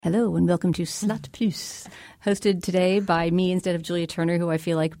Hello and welcome to Slate Plus, hosted today by me instead of Julia Turner, who I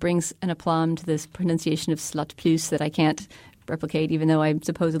feel like brings an aplomb to this pronunciation of Slate Plus that I can't replicate, even though I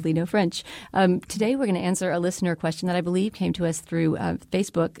supposedly know French. Today we're going to answer a listener question that I believe came to us through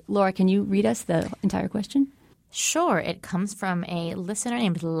Facebook. Laura, can you read us the entire question? Sure. It comes from a listener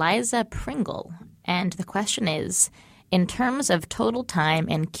named Liza Pringle. And the question is, in terms of total time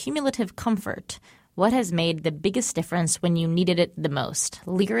and cumulative comfort, what has made the biggest difference when you needed it the most,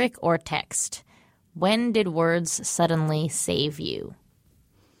 lyric or text? When did words suddenly save you?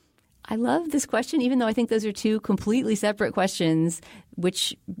 I love this question, even though I think those are two completely separate questions,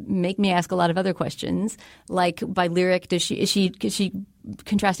 which make me ask a lot of other questions. Like, by lyric, is she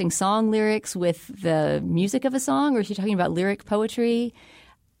contrasting song lyrics with the music of a song, or is she talking about lyric poetry?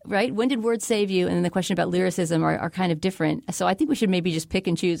 Right? When did words save you? And then the question about lyricism are kind of different. So I think we should maybe just pick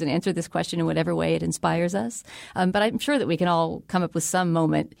and choose and answer this question in whatever way it inspires us. But I'm sure that we can all come up with some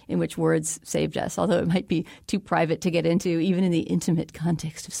moment in which words saved us, although it might be too private to get into, even in the intimate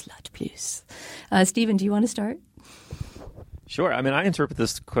context of Slate Plus. Stephen, do you want to start? Sure. I mean, I interpret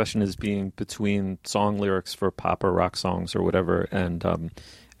this question as being between song lyrics for pop or rock songs or whatever, and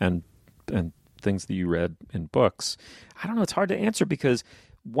things that you read in books. I don't know. It's hard to answer because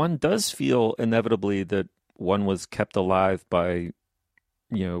one does feel inevitably that one was kept alive by,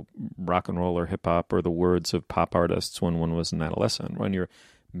 you know, rock and roll or hip hop or the words of pop artists when one was an adolescent. When you're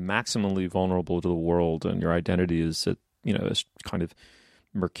maximally vulnerable to the world and your identity is, is kind of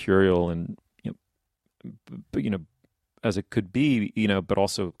mercurial and, as it could be, but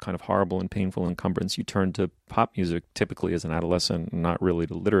also kind of horrible and painful encumbrance, you turn to pop music typically as an adolescent, not really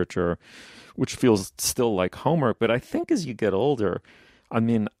to literature, which feels still like homework. But I think as you get older,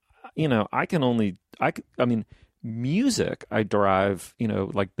 music, I derive,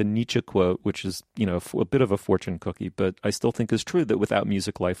 like the Nietzsche quote, which is, a bit of a fortune cookie, but I still think is true that without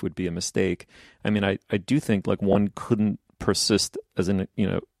music, life would be a mistake. I mean, I do think like one couldn't persist as an,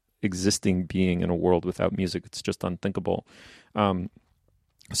 existing being in a world without music. It's just unthinkable.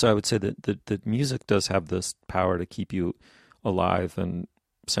 So I would say that music does have this power to keep you alive and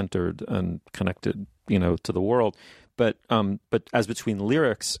centered and connected, to the world. But as between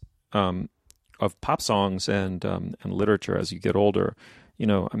lyrics of pop songs and literature as you get older,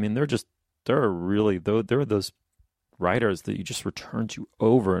 there are those writers that you just return to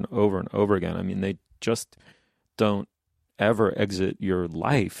over and over and over again. I mean, they just don't ever exit your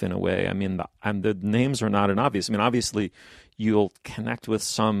life in a way. I mean, the names are not obvious. I mean, obviously you'll connect with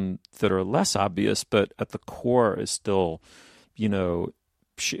some that are less obvious, but at the core is still,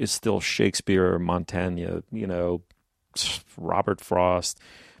 Shakespeare, Montaigne, Robert Frost,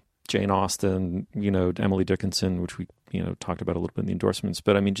 Jane Austen, Emily Dickinson, which we, talked about a little bit in the endorsements.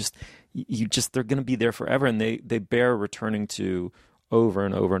 But I mean, they're going to be there forever, and they bear returning to over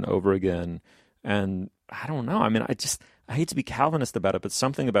and over and over again. And I don't know. I mean, I hate to be Calvinist about it, but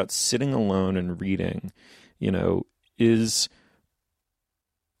something about sitting alone and reading, is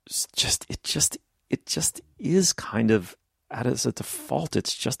it just is kind of, as a default,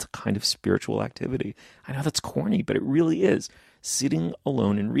 it's just a kind of spiritual activity. I know that's corny, but it really is. Sitting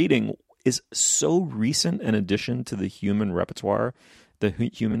alone and reading is so recent an addition to the human repertoire, the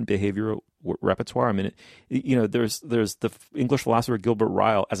human behavioral repertoire. I mean, there's the English philosopher Gilbert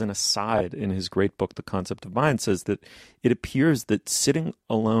Ryle, as an aside in his great book, The Concept of Mind, says that it appears that sitting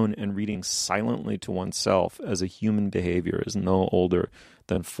alone and reading silently to oneself as a human behavior is no older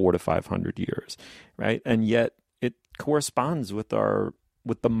than 400 to 500 years, right? And yet it corresponds with the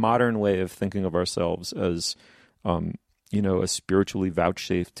modern way of thinking of ourselves as a spiritually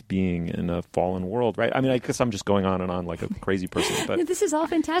vouchsafed being in a fallen world, right? I mean, I guess I'm just going on and on like a crazy person. But this is all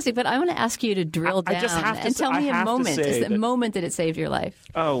fantastic, but I want to ask you to drill down and tell me a moment. Is the moment that it saved your life?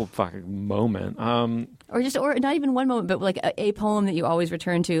 Oh, fucking moment. Or not even one moment, but like a poem that you always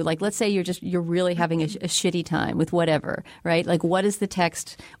return to. Like, let's say you're really having a shitty time with whatever, right? Like, what is the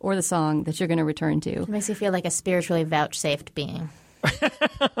text or the song that you're going to return to? It makes you feel like a spiritually vouchsafed being.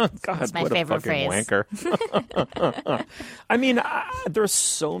 God, that's my what favorite a fucking phrase. Wanker. I mean, there's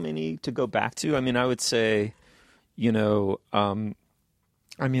so many to go back to. I mean, I would say, I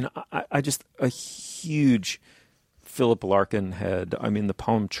just a huge Philip Larkin head. I mean, the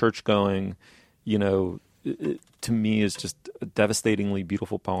poem "Church-Going," to me is just a devastatingly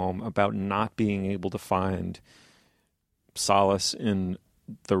beautiful poem about not being able to find solace in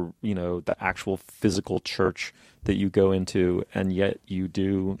the actual physical church that you go into, and yet you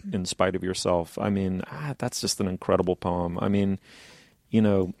do in spite of yourself. I mean, that's just an incredible poem. I mean,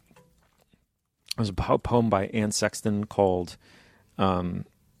 there's a poem by Anne Sexton called, I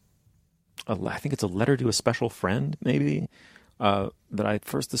think it's A Letter to a Special Friend, maybe, that I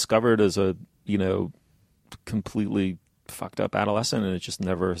first discovered as a, completely fucked up adolescent, and it just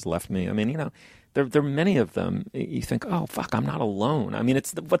never has left me. I mean, there are many of them. You think, oh, fuck, I'm not alone. I mean,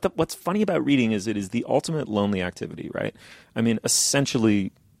 what's funny about reading is it is the ultimate lonely activity, right? I mean,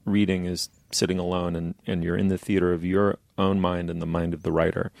 essentially, reading is sitting alone and you're in the theater of your own mind and the mind of the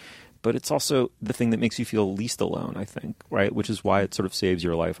writer. But it's also the thing that makes you feel least alone, I think, right? Which is why it sort of saves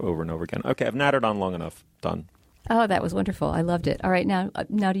your life over and over again. Okay, I've nattered on long enough. Done. Oh, that was wonderful. I loved it. All right, now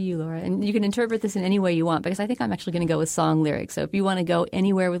to you, Laura. And you can interpret this in any way you want, because I think I'm actually going to go with song lyrics. So if you want to go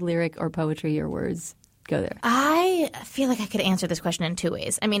anywhere with lyric or poetry or words, go there. I feel like I could answer this question in two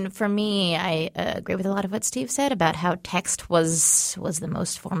ways. I mean, for me, I agree with a lot of what Steve said about how text was the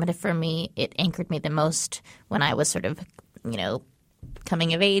most formative for me. It anchored me the most when I was sort of,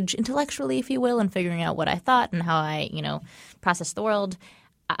 coming of age intellectually, if you will, and figuring out what I thought and how I, processed the world.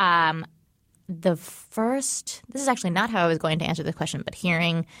 This is actually not how I was going to answer the question, but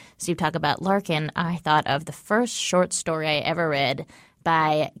hearing Steve talk about Larkin, I thought of the first short story I ever read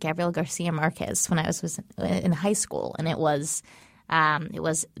by Gabriel Garcia Marquez when I was in high school, and it was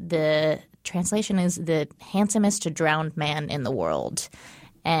the translation is the handsomest drowned man in the world,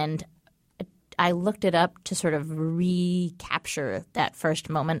 and I looked it up to sort of recapture that first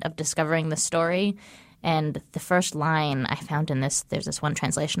moment of discovering the story. And the first line I found in there's this one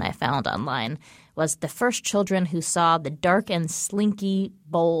translation I found online, was the first children who saw the dark and slinky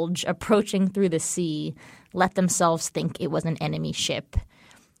bulge approaching through the sea let themselves think it was an enemy ship.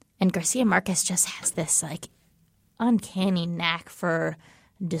 And Garcia Marquez just has this uncanny knack for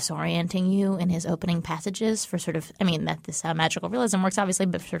disorienting you in his opening passages, for sort of, that this is how magical realism works, obviously,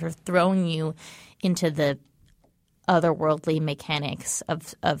 but sort of throwing you into the otherworldly mechanics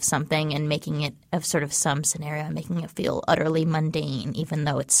of something and making it of sort of some scenario and making it feel utterly mundane, even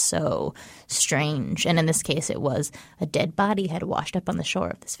though it's so strange. And in this case, it was a dead body had washed up on the shore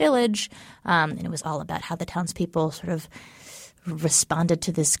of this village, and it was all about how the townspeople sort of responded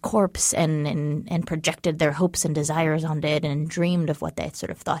to this corpse and projected their hopes and desires on it and dreamed of what they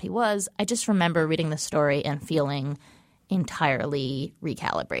sort of thought he was. I just remember reading the story and feeling entirely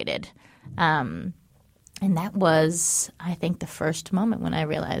recalibrated. And that was, I think, the first moment when I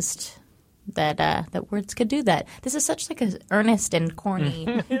realized that words could do that. This is such an earnest and corny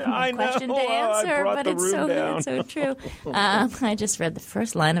question to answer, but it's so true. I just read the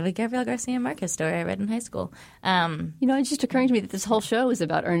first line of a Gabriel Garcia Marquez story I read in high school. It's just occurring to me that this whole show is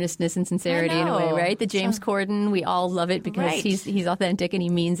about earnestness and sincerity in a way, right? The James Corden, we all love it because he's authentic and he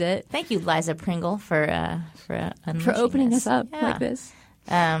means it. Thank you, Liza Pringle, for opening us up like this.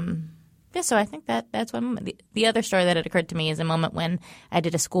 Yeah, so I think that's one moment. The other story that had occurred to me is a moment when I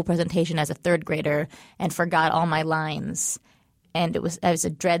did a school presentation as a third grader and forgot all my lines. And it was a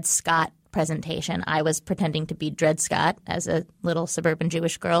Dred Scott presentation. I was pretending to be Dred Scott as a little suburban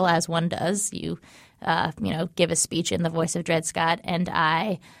Jewish girl, as one does. You give a speech in the voice of Dred Scott, and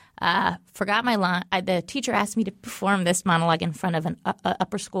I forgot my line. The teacher asked me to perform this monologue in front of an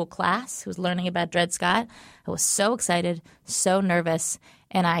upper school class who was learning about Dred Scott. I was so excited, so nervous,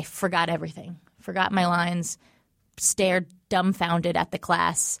 and I forgot everything. Forgot my lines, stared dumbfounded at the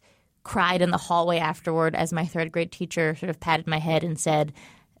class, cried in the hallway afterward as my third grade teacher sort of patted my head and said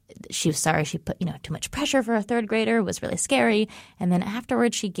she was sorry she put too much pressure for a third grader. It was really scary. And then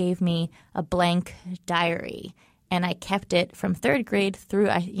afterwards she gave me a blank diary. And I kept it from third grade through.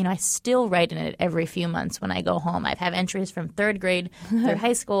 I still write in it every few months when I go home. I have entries from third grade through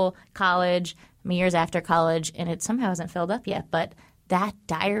high school, college, years after college, and it somehow hasn't filled up yet. But that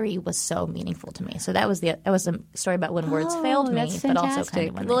diary was so meaningful to me. So that was a story about when words failed me, but also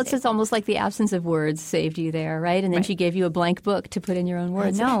kind of when it's almost like the absence of words saved you there, right? And then she gave you a blank book to put in your own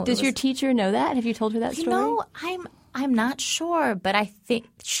words. Does your teacher know that? Have you told her that story? I'm not sure, but I think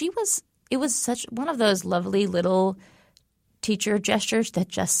it was such one of those lovely little teacher gestures that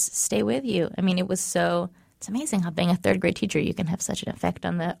just stay with you. I mean, it's amazing how being a third grade teacher, you can have such an effect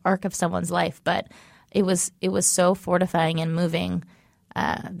on the arc of someone's life. But it was so fortifying and moving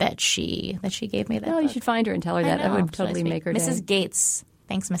that she gave me that book. You should find her and tell her that. That would totally make her day. Mrs. Gates.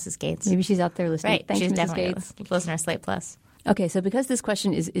 Thanks, Mrs. Gates. Maybe she's out there listening. Right. Thanks, she's Mrs. definitely Gates. a listener of Slate Plus. Okay, so because this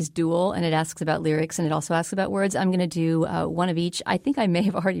question is dual and it asks about lyrics and it also asks about words, I'm going to do one of each. I think I may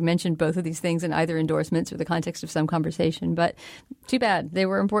have already mentioned both of these things in either endorsements or the context of some conversation, but too bad. They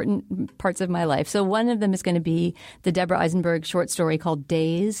were important parts of my life. So one of them is going to be the Deborah Eisenberg short story called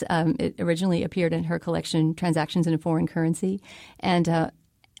Days. It originally appeared in her collection Transactions in a Foreign Currency. And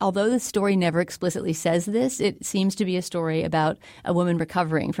although the story never explicitly says this, it seems to be a story about a woman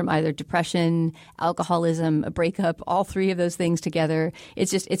recovering from either depression, alcoholism, a breakup, all three of those things together.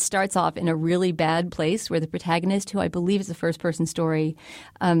 It starts off in a really bad place where the protagonist, who I believe is a first-person story,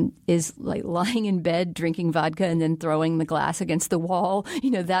 is like lying in bed drinking vodka and then throwing the glass against the wall.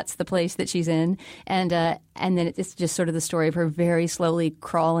 That's the place that she's in. And then it's just sort of the story of her very slowly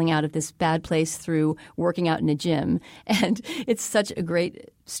crawling out of this bad place through working out in a gym. And it's such a great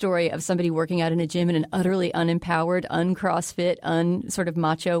story of somebody working out in a gym in an utterly unempowered, un-CrossFit, sort of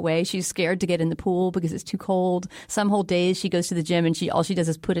macho way. She's scared to get in the pool because it's too cold. Some whole days she goes to the gym and all she does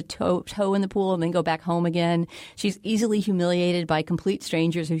is put a toe in the pool and then go back home again. She's easily humiliated by complete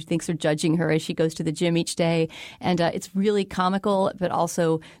strangers who thinks are judging her as she goes to the gym each day. And it's really comical, but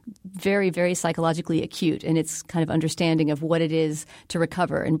also very, very psychologically acute in its kind of understanding of what it is to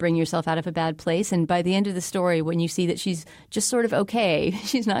recover and bring yourself out of a bad place. And by the end of the story, when you see that she's just sort of okay,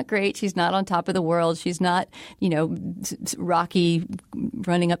 she's not great. She's not on top of the world. She's not, Rocky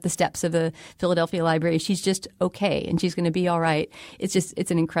running up the steps of the Philadelphia Library. She's just okay, and she's going to be all right. It's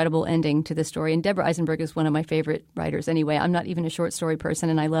an incredible ending to the story. And Deborah Eisenberg is one of my favorite writers anyway. I'm not even a short story person,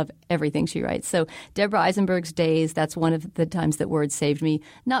 and I love everything she writes. So Deborah Eisenberg's Days, that's one of the times that words saved me.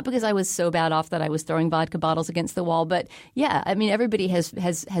 Not because I was so bad off that I was throwing vodka bottles against the wall, but yeah, I mean, everybody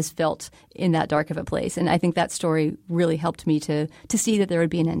has felt in that dark of a place. And I think that story really helped me to see that there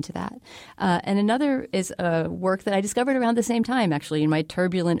would be an end to that. And another is a work that I discovered around the same time, actually, in my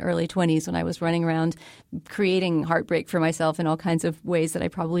turbulent early 20s when I was running around creating heartbreak for myself in all kinds of ways that I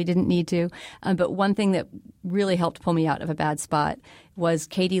probably didn't need to. But one thing that really helped pull me out of a bad spot was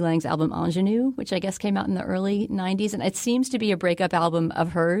K.D. Lang's album Ingenue, which I guess came out in the early 90s. And it seems to be a breakup album of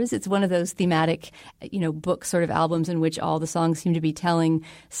hers. It's one of those thematic, book sort of albums in which all the songs seem to be telling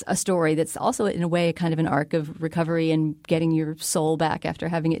a story that's also, in a way, kind of an arc of recovery and getting your soul back after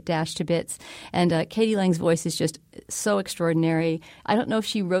having it dashed to bits. And K.D. Lang's voice is just so extraordinary. I don't know if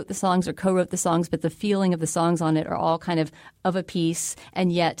she wrote the songs or co-wrote the songs, but the feeling of the songs on it are all kind of a piece,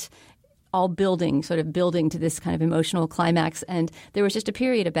 and yet all building to this kind of emotional climax. And there was just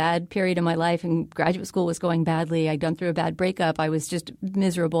a bad period in my life, and graduate school was going badly. I'd gone through a bad breakup. I was just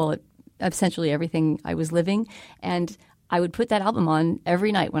miserable at essentially everything I was living. And I would put that album on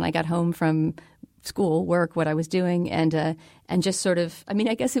every night when I got home from school, work, what I was doing, and just sort of, I mean,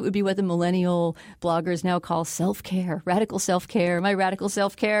 I guess it would be what the millennial bloggers now call self-care, radical self-care. My radical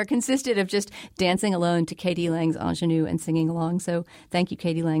self-care consisted of just dancing alone to K.D. Lang's Ingenue and singing along. So thank you,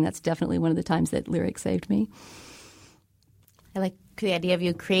 K.D. Lang. That's definitely one of the times that lyric saved me. I like the idea of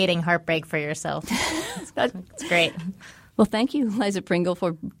you creating heartbreak for yourself. It's great. Well, thank you, Liza Pringle,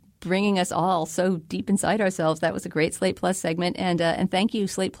 for bringing us all so deep inside ourselves. That was a great Slate Plus segment. And thank you,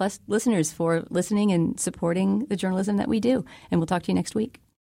 Slate Plus listeners, for listening and supporting the journalism that we do. And we'll talk to you next week.